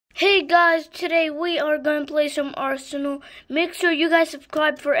Hey guys, today we are going to play some Arsenal. Make sure you guys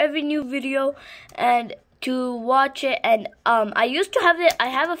subscribe for every new video and to watch it. And I used to have it. I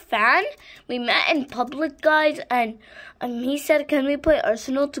have a fan. We met in public, guys, and he said, "Can we play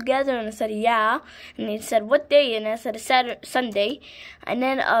Arsenal together?" And I said, "Yeah." And he said, "What day?" And I said, Sunday. And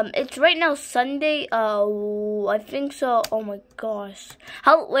then it's right now Sunday. I think so. Oh my gosh.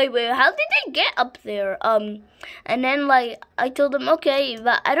 Wait, how did they get up there? And then like I told him, okay,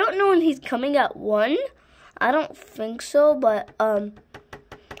 but I don't know when he's coming at 1. I don't think so, but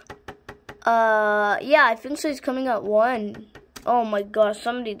yeah, I think so. He's coming at 1. Oh my gosh,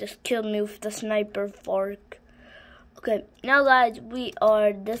 somebody just killed me with the sniper fork. Okay, now guys, we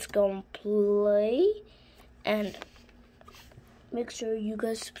are just gonna play, and make sure you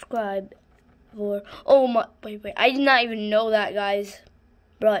guys subscribe for, oh my, wait, I did not even know that, guys.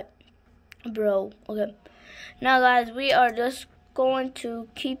 Bro, okay. Now guys, we are just going to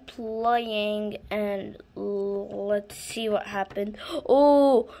keep playing, and let's see what happened.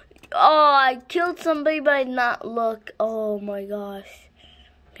 Oh, I killed somebody, but I did not look. Oh my gosh.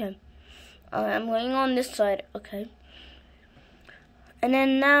 Okay, I'm going on this side. Okay, and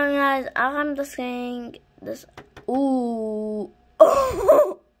then now guys, I'm just saying this. Ooh.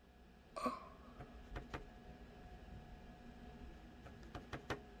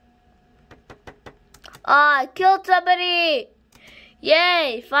 I killed somebody!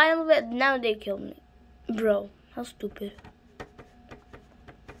 Yay! Finally, now they killed me. Bro, how stupid.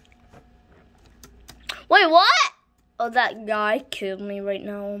 Wait, what? Oh, that guy killed me right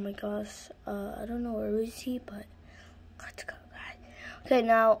now. Oh my gosh. I don't know where is he, but let's go, guys. Okay,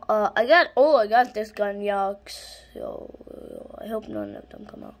 now, I got this gun, yucks. So, I hope none of them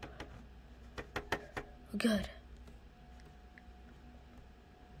come out. Good.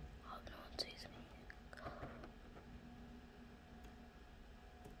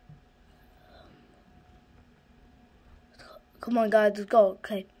 Come on, guys, let's go.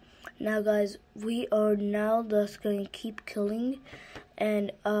 Okay, now, guys, we are now just gonna keep killing,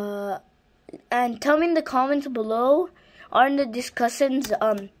 and tell me in the comments below or in the discussions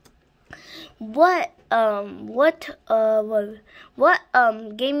what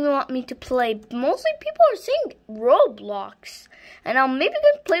game you want me to play. Mostly people are saying Roblox, and I'm maybe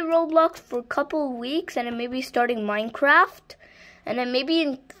gonna play Roblox for a couple of weeks, and then maybe starting Minecraft. And then maybe in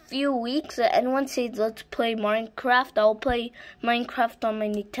a few weeks, anyone says let's play Minecraft, I'll play Minecraft on my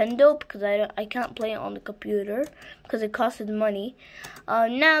Nintendo, because I can't play it on the computer because it costs money.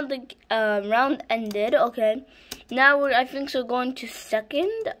 Now the round ended. Okay, now I think so going to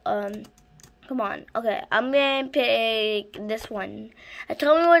second. Come on. Okay, I'm gonna pick this one.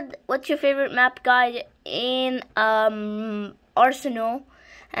 Tell me what's your favorite map, guys, in Arsenal,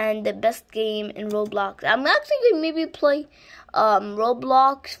 and the best game in Roblox. I'm actually gonna maybe play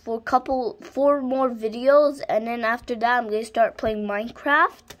Roblox for 4 more videos, and then after that I'm gonna start playing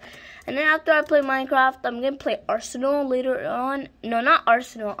Minecraft. And then after I play Minecraft, I'm gonna play Arsenal later on. No, not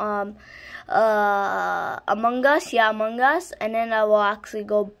Arsenal. Among Us. Yeah, Among Us. And then I will actually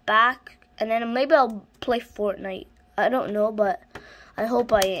go back, and then maybe I'll play Fortnite. I don't know, but I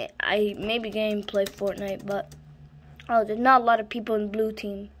hope I maybe gonna play Fortnite, but oh, there's not a lot of people in blue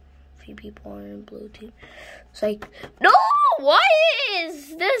team. A few people are in blue team. It's like, no, why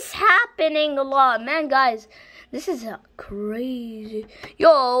is this happening a lot? Man, guys, this is crazy. Yo,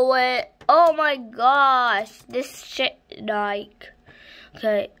 oh my gosh, this shit, like,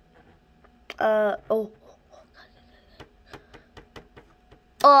 okay, oh,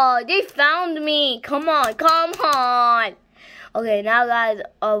 they found me. Come on. Okay, now guys,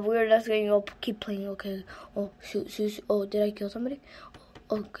 we're just gonna go keep playing. Okay. Oh, shoot. Oh, did I kill somebody?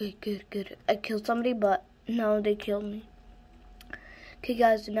 Okay, good. I killed somebody, but no, they killed me. Okay,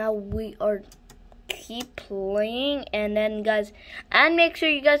 guys, now we are keep playing, and then guys, and make sure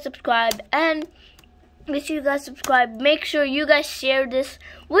you guys subscribe, and make sure you guys subscribe. Make sure you guys share this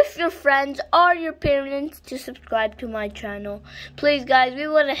with your friends or your parents to subscribe to my channel. Please, guys, we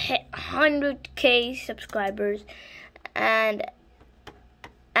want to hit 100K subscribers, and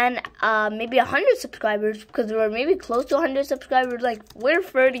maybe 100 subscribers, because we're maybe close to 100 subscribers. Like, we're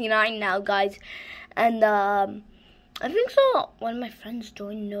 39 now, guys, and I think so. One of my friends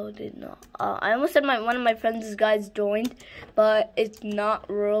joined. No, they did not. I almost said one of my friends guys joined, but it's not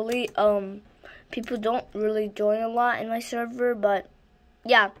really. People don't really join a lot in my server, but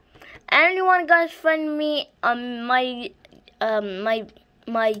yeah. Anyone guys friend me on my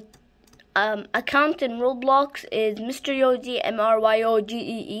account in Roblox is Mr. Yogi,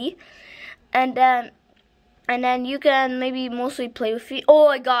 MRYOGEE, and then you can maybe mostly play with me. Oh,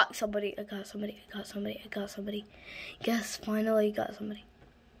 I got somebody. Yes, finally got somebody.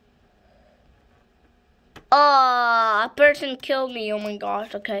 Oh, a person killed me. Oh my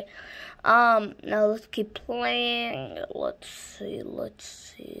gosh. Okay. Now let's keep playing. Let's see. Where are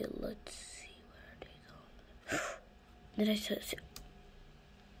they going? Did I say?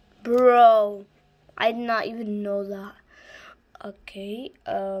 Bro, I did not even know that. Okay.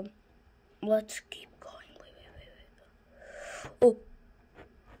 Let's keep going. Wait.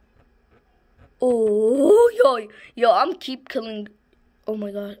 Oh, yo, I'm keep killing. Oh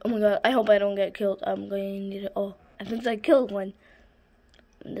my god. I hope I don't get killed. I'm going to need it. Oh, I think I killed one.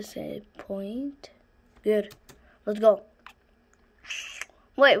 This is a point. Good. Let's go.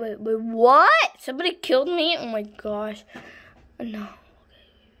 Wait. What? Somebody killed me? Oh my gosh. No.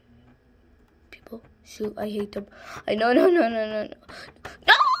 People, shoot. I hate them. No. No,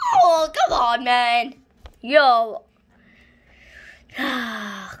 come on, man. Yo.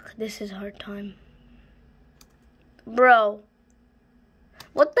 This is a hard time. Bro.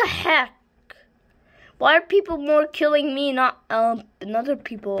 What the heck? Why are people more killing me, not than other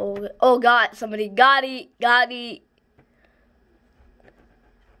people? Oh god, somebody got it.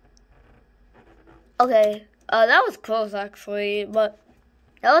 Okay, that was close actually, but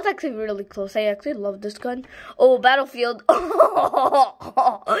that was actually really close. I actually love this gun. Oh, Battlefield.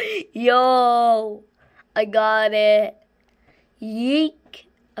 Yo, I got it. Yeek.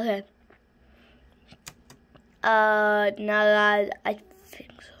 Okay. Now that I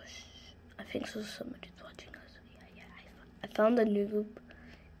think so. Somebody's watching us. Yeah. I found a noob.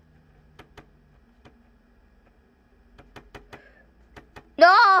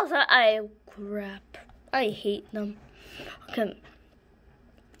 No, crap. I hate them. Okay.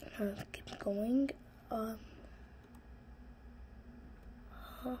 Keep going. I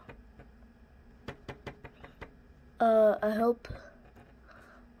hope.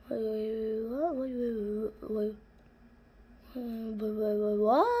 Wait.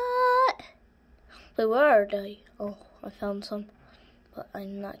 What? Wait, where are they? Oh, I found some, but I did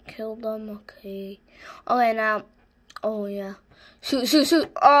not kill them. Okay. Okay, now. Oh yeah. Shoot.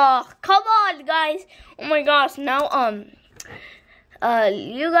 Oh, come on, guys. Oh my gosh. Now,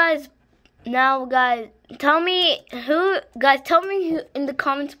 you guys. Now, guys, tell me who in the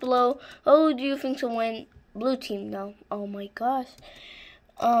comments below. Who do you think will win? Blue team now. Oh my gosh.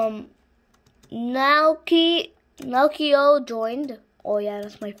 Nalkio joined. Oh yeah,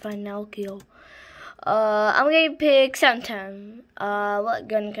 that's my friend Nalkio. I'm gonna pick 710. What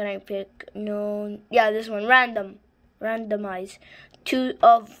gun can I pick? No, yeah, this one, randomize.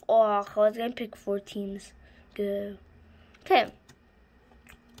 I was gonna pick 4 teams. Good. Okay.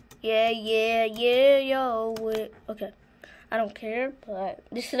 Yeah, yo. Okay. I don't care, but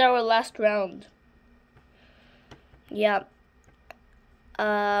this is our last round. Yeah.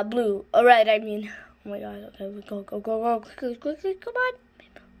 Blue. Alright, I mean. Oh my god. Okay, we go. Quickly, come on.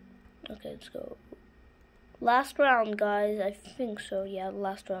 Okay, let's go. Last round, guys. I think so. Yeah,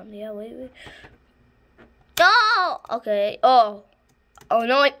 last round. Yeah, wait. Oh! Okay. Oh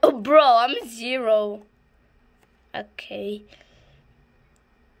no. Bro, I'm 0. Okay.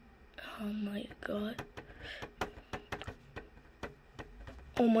 Oh my god.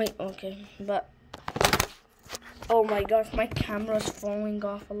 Okay, but oh my gosh, my camera's falling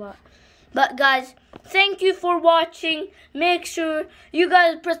off a lot. But guys, thank you for watching. Make sure you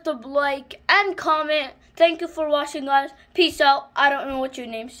guys press the like and comment. Thank you for watching, guys. Peace out. I don't know what your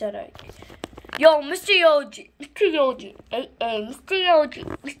name said. Yo, Mr. Yoji. Hey, Mr.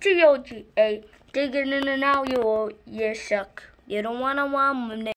 Yoji. Hey, digging in and out, you suck. You don't wanna want my name.